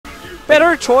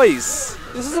Better choice.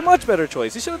 This is a much better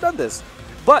choice. He should have done this.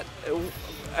 But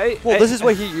this is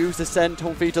what he used to send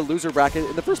Tonpy to loser bracket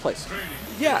in the first place.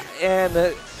 Yeah, and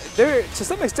there to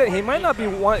some extent he might not be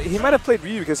he might have played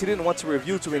Ryu because he didn't want to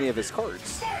review too many of his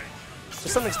cards. To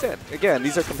some extent. Again,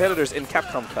 these are competitors in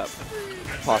Capcom Cup.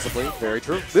 Possibly. Very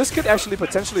true. This could actually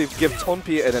potentially give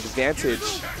Tonpy an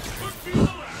advantage.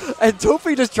 And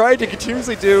Tonpy just tried to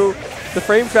continuously do the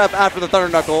frame trap after the Thunder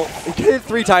Knuckle. He hit it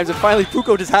 3 times, and finally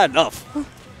Poongko just had enough.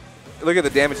 Look at the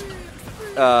damage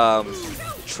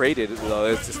traded, though.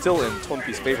 It's still in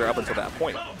Tonpy's favor up until that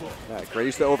point. Yeah, great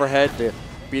use of the overhead to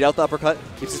beat out the uppercut.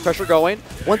 Keeps his pressure going.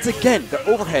 Once again, the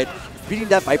overhead beating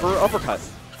that Viper uppercut.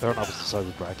 They're on opposite sides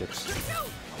of the brackets.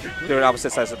 They're on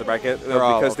opposite sides of the bracket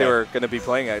because they were going to be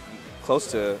playing close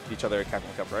to each other at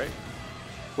Capcom Cup, right?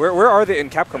 Where are they in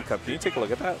Capcom Cup? Can you take a look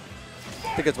at that?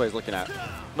 I think that's what he's looking at.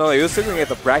 No, he was looking at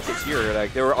the bracket here.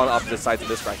 Like they were on opposite sides of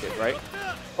this bracket, right?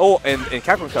 Oh, and in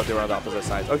Capcom Cup they were on the opposite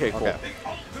sides. Okay, cool. Okay.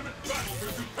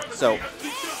 So,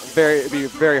 it'd be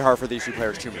very hard for these 2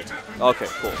 players to meet. Okay,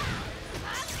 cool.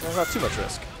 There's not too much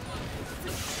risk.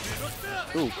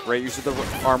 Ooh, great use of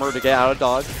the armor to get out of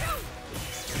dodge.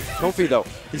 Tonpy, though,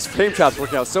 these frame traps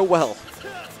working out so well.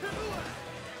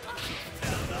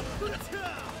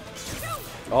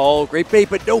 Oh, great bait,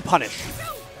 but no punish.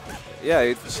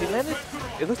 Yeah, she landed.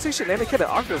 It looks like she landed kind of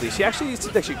awkwardly. She actually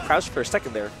seemed like she crouched for a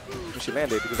second there when she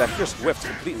landed because that first whiffed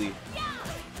completely.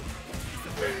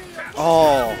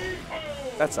 Oh.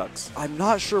 That sucks. I'm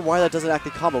not sure why that doesn't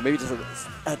actually combo. Maybe just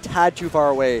a tad too far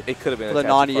away. It could have been the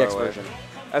non-EX version.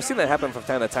 I've seen that happen from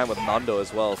time to time with Nando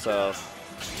as well, so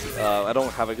I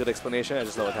don't have a good explanation. I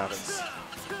just know what happens.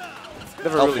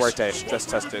 Never really stress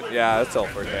tested. Yeah, that's El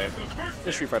Fuerte.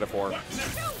 It's Street Fighter 4.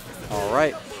 All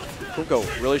right.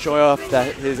 Poongko really showing off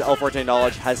that his El Fuerte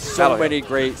knowledge has so many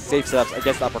great safe setups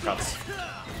against uppercuts.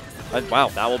 And wow,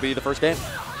 that will be the first game.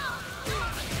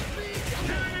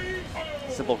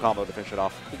 Simple combo to finish it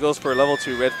off. He goes for a level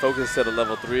 2 red focus instead of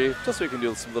level 3, just so he can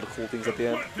do some little cool things at the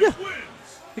end. Yeah.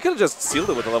 He could have just sealed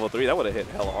it with a level 3. That would have hit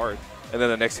hella hard. And then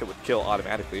the next hit would kill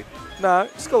automatically. Nah,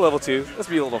 just go level 2. Let's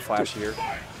be a little flashy here.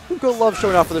 Poongko loves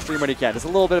showing off for the stream when he can. Just a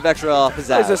little bit of extra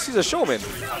pizzazz. He's a showman.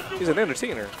 He's an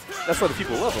entertainer. That's why the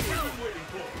people love him.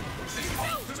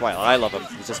 That's why I love him.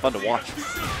 He's just fun to watch.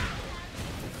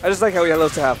 I just like how he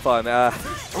loves to have fun.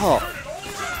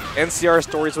 NCR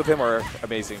stories with him are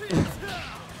amazing.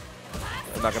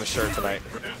 I'm not going to share it tonight.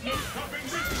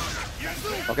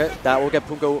 Okay, that will get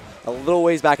Poongko a little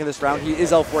ways back in this round. He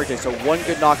is El Fuerte, so 1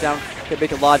 good knockdown can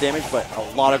make a lot of damage, but a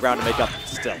lot of ground to make up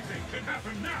still.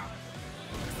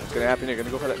 What's going to happen? You're going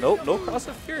to go for that. Nope, no cross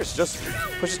of fierce. Just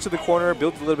push it to the corner,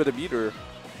 build a little bit of meter.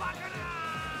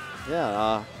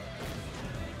 Yeah.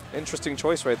 Interesting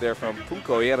choice right there from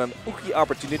Poongko. He had an Uki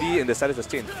opportunity and decided to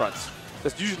stay in front.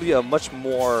 That's usually a much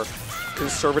more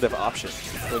conservative option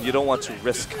when you don't want to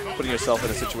risk putting yourself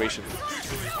in a situation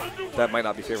that might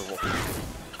not be favorable.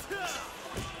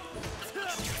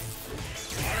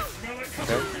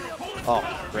 Okay.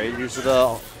 Oh, great use of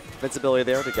the invincibility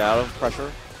there to get out of pressure.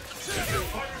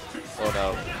 Oh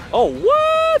no. Oh,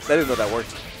 what? I didn't know that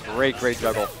worked. Great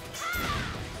juggle.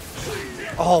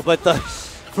 Oh, but the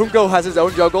Poongko has his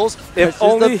own juggles. If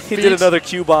only he did another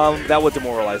Q-bomb, that would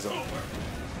demoralize him.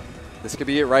 This could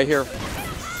be it right here.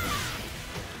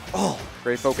 Oh,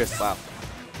 great focus. Wow.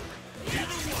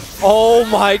 Oh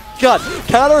my god.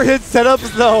 Counter hit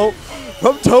setups though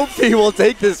from Tonpy will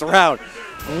take this round.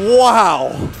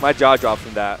 Wow. My jaw dropped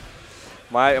from that.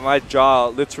 My jaw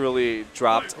literally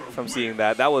dropped from seeing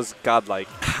that. That was godlike.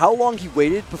 How long he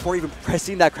waited before even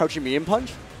pressing that crouching medium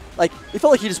punch? Like, it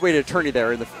felt like he just waited eternity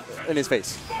there in his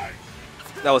face.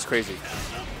 That was crazy.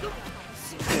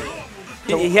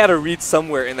 He had a read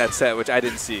somewhere in that set, which I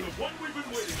didn't see.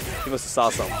 He must have saw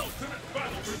something.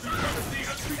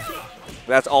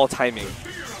 That's all timing.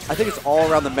 I think it's all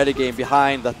around the metagame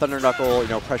behind the Thunder Knuckle,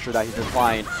 pressure that he's been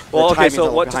applying. Well, okay,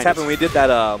 so what just happened when we did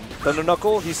that Thunder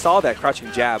Knuckle, he saw that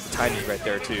crouching jab timing right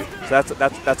there too. So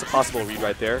that's a possible read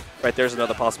right there. Right there's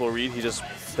another possible read. He just,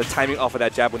 the timing off of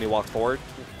that jab when he walked forward.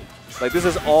 Like, this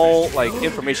is all, like,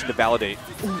 information to validate.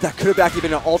 Ooh, that could have actually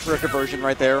been an ultra conversion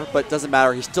right there, but doesn't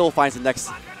matter. He still finds the next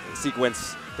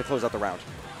sequence to close out the round.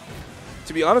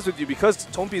 To be honest with you, because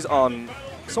Tonpy's on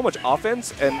so much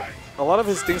offense, and a lot of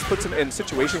his things puts him in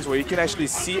situations where he can actually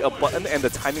see a button and the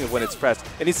timing of when it's pressed.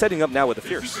 And he's setting up now with the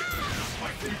fierce.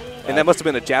 And that must have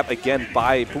been a jab again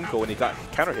by Poongko when he got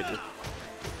counter-hit.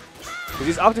 Because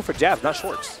he's opting for jabs, not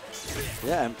shorts.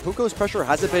 Yeah, and Poongko's pressure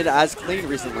hasn't been as clean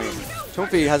recently.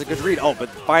 Tonpy has a good read. Oh, but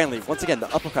finally, once again, the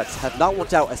uppercuts have not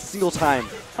worked out a single time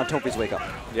on Tonpy's wake-up.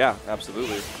 Yeah,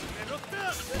 absolutely.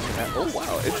 Oh,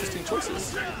 wow. Interesting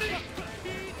choices.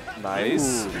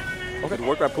 Nice. Good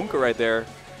work by Poongko right there.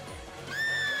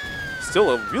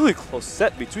 Still a really close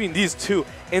set between these two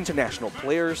international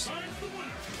players.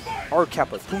 Our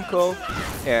kappa Poongko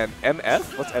and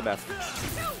MF? What's MF?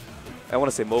 I want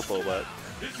to say Mofo, but...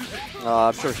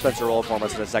 I'm sure Spencer will inform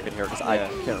us in a second here because I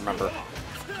can't remember.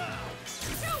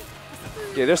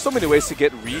 Yeah, there's so many ways to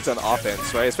get reads on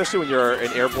offense, right? Especially when you're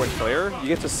an airborne player, you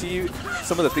get to see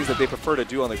some of the things that they prefer to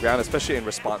do on the ground, especially in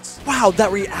response. Wow,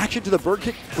 that reaction to the bird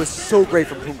kick was so great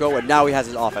from Poongko, and now he has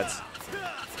his offense.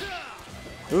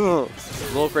 Ugh. A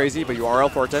little crazy, but you are El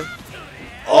Forte.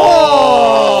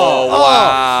 Oh,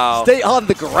 wow. Stay on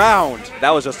the ground. That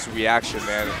was just a reaction,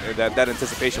 man. That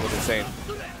anticipation was insane.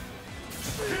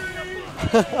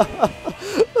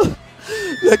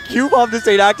 The Q-bomb just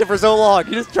stayed active for so long.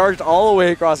 He just charged all the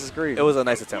way across the screen. It was a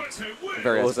nice attempt.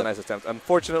 It was a nice attempt.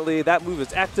 Unfortunately, that move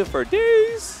is active for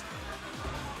days.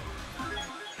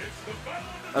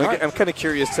 I'm kind of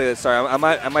curious to, sorry, I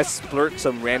might splurt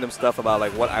some random stuff about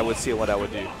like what I would see and what I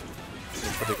would do in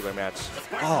this particular match.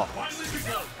 Oh.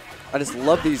 I just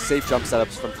love these safe jump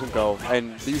setups from Poongko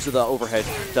and the use of the overhead.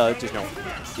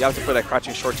 You have to put that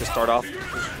crouching short to start off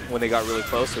when they got really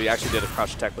close, so he actually did a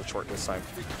crouch attack with short this time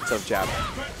instead of jab.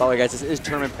 By the way, guys, this is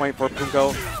tournament point for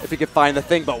Poongko if he can find the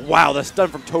thing, but wow, the stun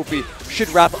from Tonpy should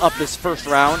wrap up this first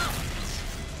round.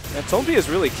 And Tonpy is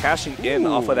really cashing in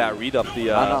off of that read up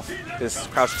this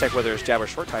crouch attack, whether it's jab or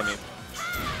short timing.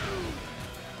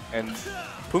 And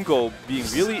Poongko being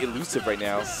really elusive right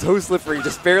now. So slippery,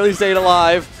 just barely staying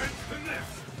alive.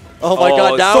 Oh my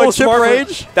god, now so chip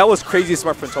range. That was crazy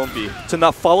smart from Tonpy to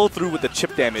not follow through with the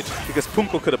chip damage because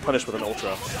Poongko could have punished with an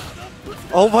ultra.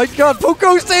 Oh my god,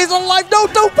 Poongko stays alive. No,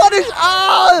 don't punish.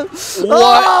 Ah!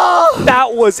 What? Ah!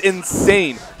 That was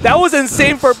insane. That was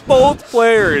insane for both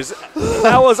players.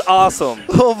 That was awesome.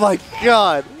 Oh my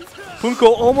god.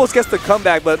 Poongko almost gets the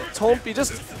comeback, but Tonpy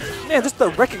just the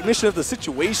recognition of the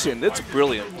situation. It's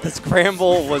brilliant. The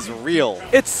scramble was real.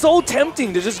 It's so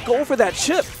tempting to just go for that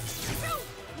chip.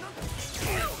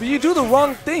 But you do the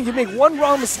wrong thing. You make one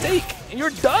wrong mistake, and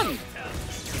you're done.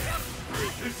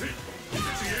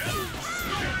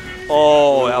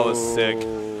 Oh, that was sick.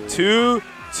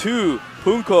 2-2.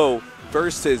 Poongko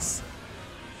versus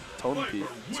Tonpy.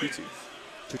 2-2.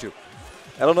 2-2.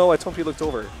 I don't know why Tonpy looked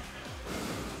over.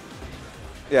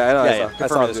 Yeah, I know. I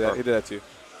saw him do that. He did that too.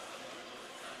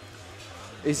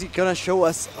 Is he going to show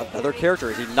us another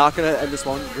character? Is he not going to end this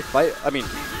one with fight? I mean...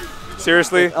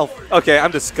 Seriously? Okay, I'm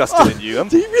disgusted in you.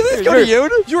 Did he really go to Yoon?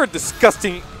 You're a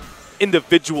disgusting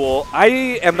individual. I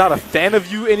am not a fan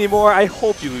of you anymore. I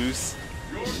hope you lose.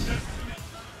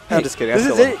 Hey, I'm just kidding. This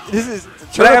is it. This is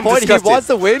turning point. He wants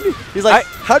to win. He's like,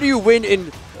 how do you win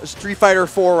in Street Fighter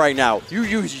 4 right now? You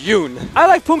use Yoon. I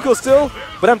like Poongko still,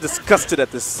 but I'm disgusted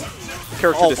at this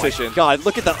character decision. Oh my god,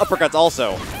 look at the uppercuts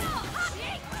also.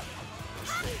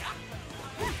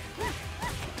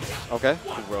 Okay.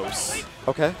 Gross.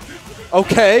 Okay.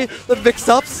 Okay, the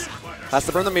mix-ups. Has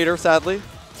to burn the meter, sadly.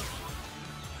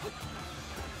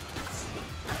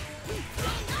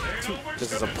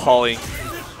 This is appalling.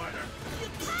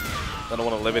 I don't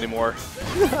want to live anymore.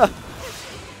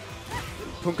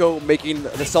 Poongko making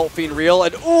the Salt Fiend real,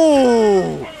 and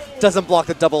ooh! Doesn't block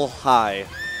the double high.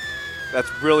 That's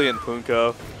brilliant,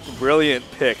 Poongko. Brilliant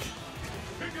pick.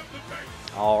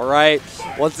 All right,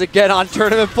 once again on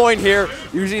tournament point here,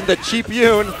 using the cheap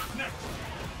Yoon.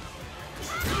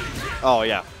 Oh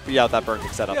yeah, we got that burn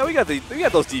kick setup. Yeah, we got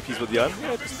those DPs with Yoon.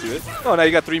 Yeah, just do it. Oh, now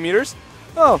you got 3 meters.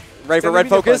 Oh, ready for red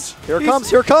focus. Here it comes.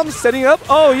 Here it comes. Setting up.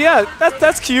 Oh yeah,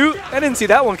 that's cute. I didn't see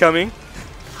that one coming.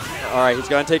 All right, he's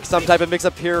gonna take some type of mix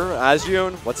up here as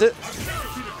Yoon. What's it?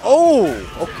 Oh,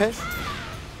 okay.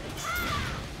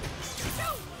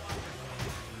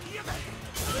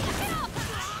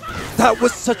 That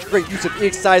was such great use of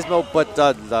EX Seismo, but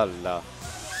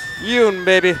Yoon,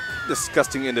 baby.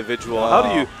 Disgusting individual.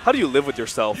 How do you live with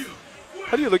yourself?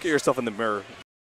 How do you look at yourself in the mirror?